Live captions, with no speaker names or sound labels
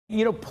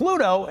You know,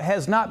 Pluto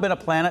has not been a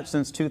planet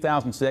since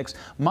 2006.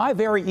 My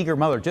very eager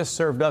mother just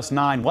served us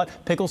 9,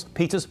 pickles,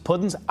 pizzas,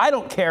 puddings? I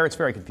don't care. It's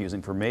very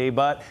confusing for me,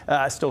 but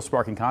still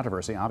sparking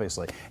controversy,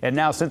 obviously. And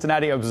now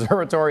Cincinnati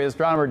Observatory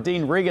astronomer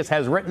Dean Regas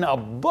has written a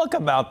book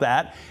about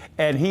that.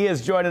 And he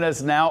is joining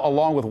us now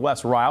along with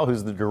Wes Ryle,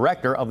 who's the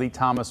director of the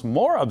Thomas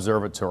More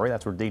Observatory.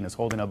 That's where Dean is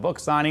holding a book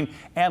signing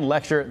and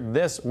lecture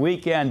this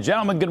weekend.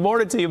 Gentlemen, good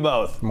morning to you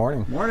both. Good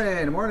morning.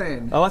 Morning,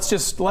 morning. Let's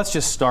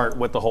just start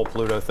with the whole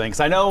Pluto thing.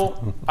 'Cause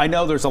I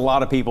know there's a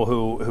lot of people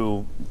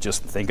who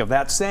just think of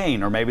that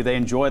saying, or maybe they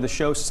enjoy the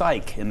show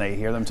Psych and they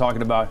hear them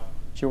talking about,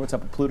 sure, what's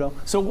up with Pluto?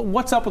 So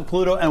what's up with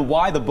Pluto, and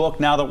why the book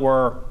now that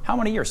we're, how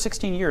many years?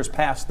 16 years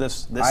past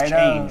this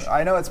change.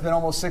 I know it's been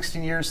almost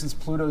 16 years since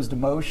Pluto's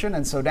demotion,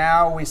 and so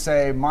now we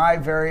say, my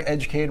very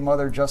educated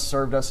mother just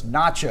served us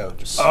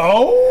nachos.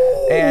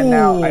 Oh! And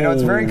now, I know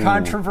it's very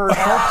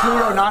controversial,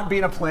 Pluto not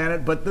being a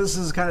planet, but this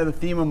is kind of the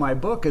theme of my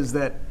book, is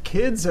that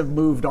kids have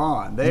moved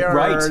on. They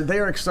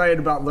are excited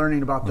about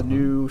learning about the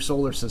new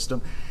solar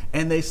system.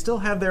 And they still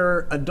have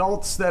their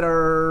adults that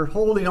are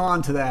holding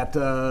on to that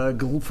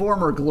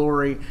former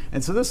glory.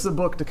 And so this is a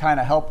book to kind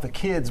of help the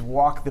kids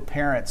walk the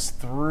parents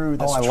through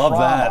this trauma. Love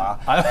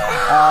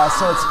that.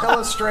 So it's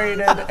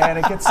illustrated, and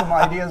it gets some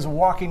ideas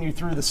walking you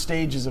through the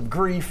stages of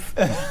grief.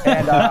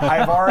 And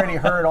I've already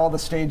heard all the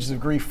stages of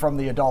grief from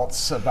the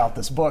adults about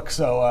this book.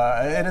 So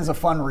it is a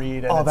fun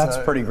read. And that's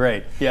pretty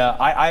great. Yeah,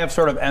 I have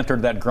sort of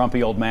entered that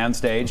grumpy old man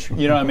stage.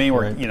 You know what I mean?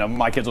 Where, you know,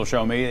 my kids will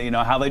show me, you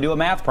know, how they do a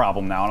math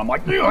problem now. And I'm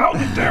like, how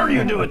dare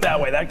you do it that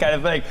way, that kind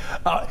of thing.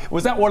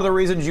 Was that one of the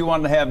reasons you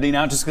wanted to have Dean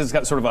out, just because it's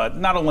got sort of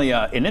not only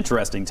an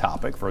interesting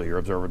topic for your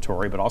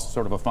observatory, but also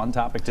sort of a fun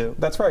topic too?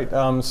 That's right.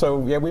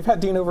 So yeah, we've had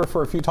Dean over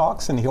for a few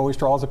talks, and he always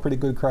draws a pretty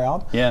good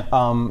crowd. Yeah.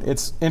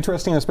 It's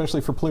interesting,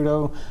 especially for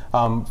Pluto.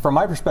 From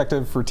my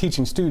perspective, for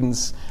teaching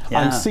students,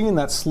 I'm seeing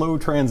that slow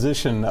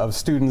transition of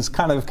students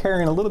kind of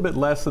caring a little bit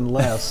less and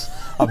less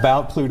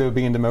about Pluto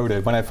being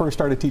demoted. When I first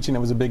started teaching, it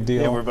was a big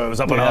deal. Yeah, everybody was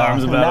up in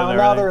arms about it.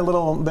 Now they're a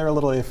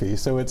little iffy.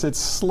 So it's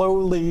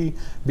slowly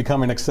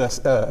becoming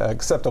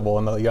acceptable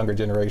in the younger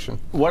generation.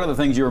 One of the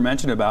things you were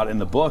mentioning about in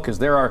the book is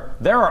there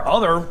are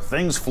other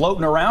things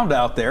floating around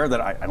out there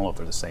that I don't know if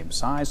they're the same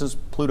size as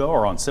Pluto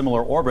or on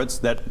similar orbits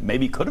that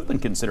maybe could have been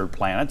considered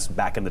planets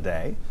back in the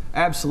day.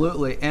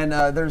 Absolutely, and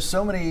there's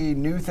so many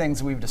new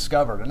things we've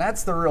discovered, and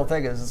that's the real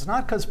thing. Is it's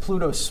not because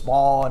Pluto's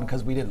small and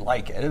because we didn't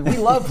like it. We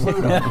love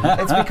Pluto.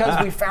 It's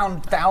because we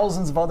found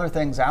thousands of other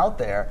things out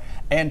there,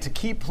 and to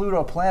keep Pluto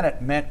a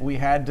planet meant we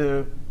had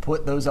to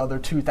put those other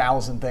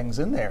 2,000 things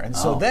in there. And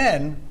so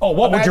then... Oh,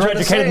 what would your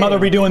educated mother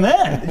be doing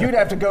then? You'd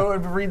have to go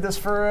and read this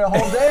for a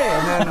whole day,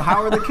 and then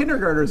how are the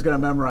kindergartners going to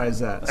memorize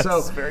that?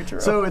 That's very true.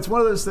 So it's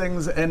one of those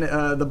things, and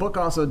the book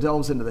also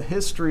delves into the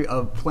history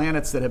of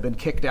planets that have been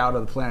kicked out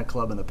of the Planet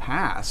Club in the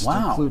past,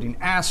 including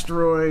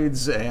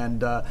asteroids,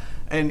 and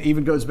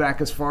even goes back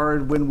as far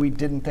as when we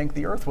didn't think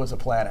the Earth was a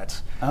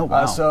planet. Oh,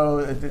 wow. So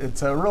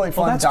it's a really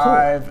fun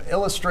dive,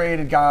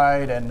 illustrated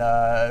guide,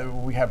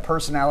 and we have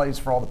personalities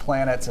for all the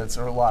planets. It's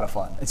a lot of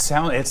fun. It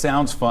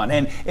sounds fun.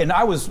 And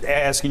I was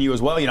asking you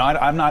as well, you know,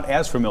 I'm not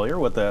as familiar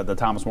with the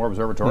Thomas More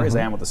Observatory as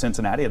I am with the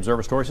Cincinnati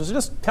Observatory, so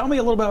just tell me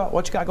a little bit about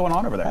what you got going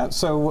on over there.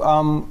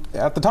 So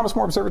at the Thomas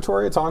More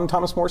Observatory, it's on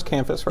Thomas More's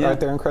campus, right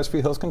there in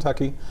Crestview Hills,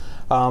 Kentucky.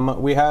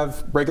 We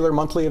have regular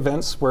monthly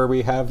events where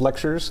we have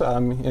lectures,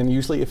 and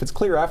usually if it's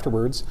clear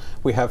afterwards,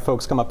 we have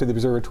folks come up to the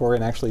observatory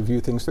and actually view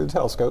things through the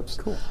telescopes.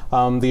 Cool.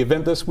 The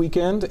event this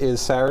weekend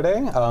is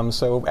Saturday,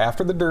 so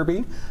after the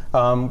Derby,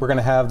 we're going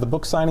to have the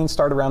book signing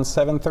start around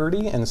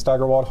 7:30 in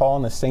Steigerwald Hall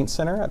in the Saint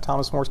Center at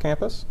Thomas More's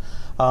campus.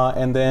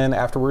 And then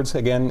afterwards,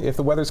 again, if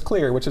the weather's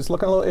clear, which is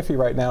looking a little iffy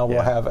right now,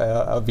 we'll have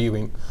a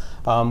viewing.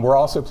 We're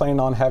also planning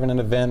on having an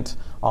event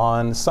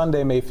on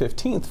Sunday, May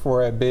 15th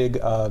for a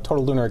big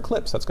total lunar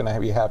eclipse that's going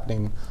to be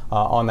happening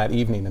on that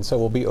evening. And so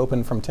we'll be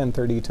open from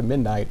 10:30 to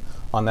midnight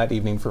on that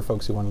evening for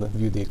folks who want to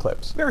view the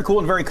eclipse. Very cool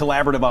and very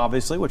collaborative,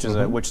 obviously, which is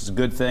a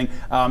good thing.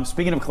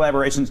 Speaking of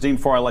collaborations, Dean,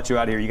 before I let you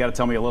out here, you got to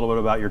tell me a little bit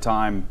about your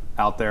time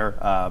out there,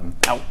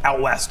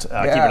 out west, keeping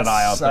an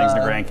eye on things in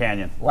the Grand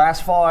Canyon.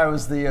 Last fall, I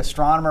was the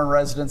astronomer in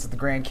residence at the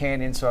Grand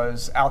Canyon, so I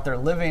was out there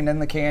living in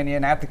the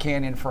canyon, at the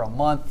canyon for a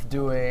month,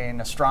 doing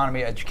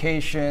astronomy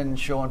education,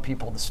 showing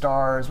people the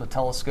stars with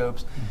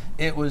telescopes.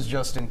 It was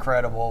just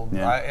incredible.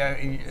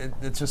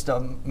 It's just a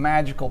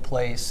magical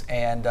place,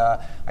 and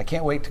I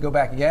can't wait to go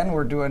back again.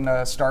 We're doing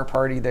a star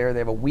party there. They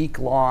have a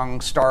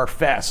week-long Star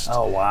Fest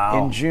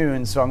in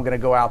June, so I'm going to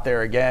go out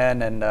there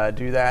again and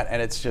do that,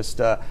 and it's just...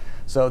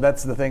 So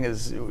that's the thing,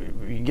 is you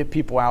can get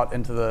people out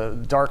into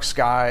the dark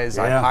skies.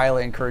 I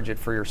highly encourage it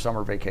for your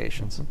summer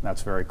vacations.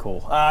 That's very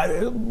cool.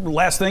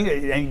 Last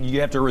thing, you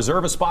have to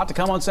reserve a spot to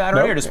come on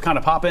Saturday, or just kind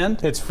of pop in?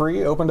 It's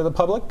free, open to the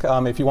public.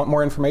 If you want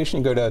more information,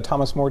 you go to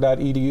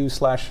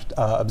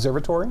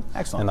thomasmore.edu/observatory.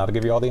 Excellent. And that'll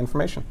give you all the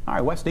information. All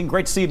right, Wes, Dean,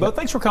 great to see you both.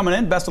 Thanks for coming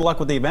in. Best of luck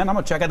with the event. I'm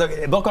going to check out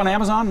the book on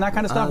Amazon and that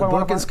kind of stuff. The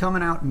book is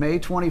coming out May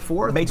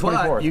 24th. May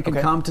 24th. But you can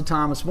come to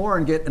Thomas More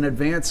and get an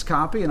advanced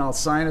copy, and I'll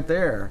sign it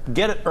there.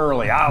 Get it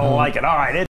early. I like it. All right.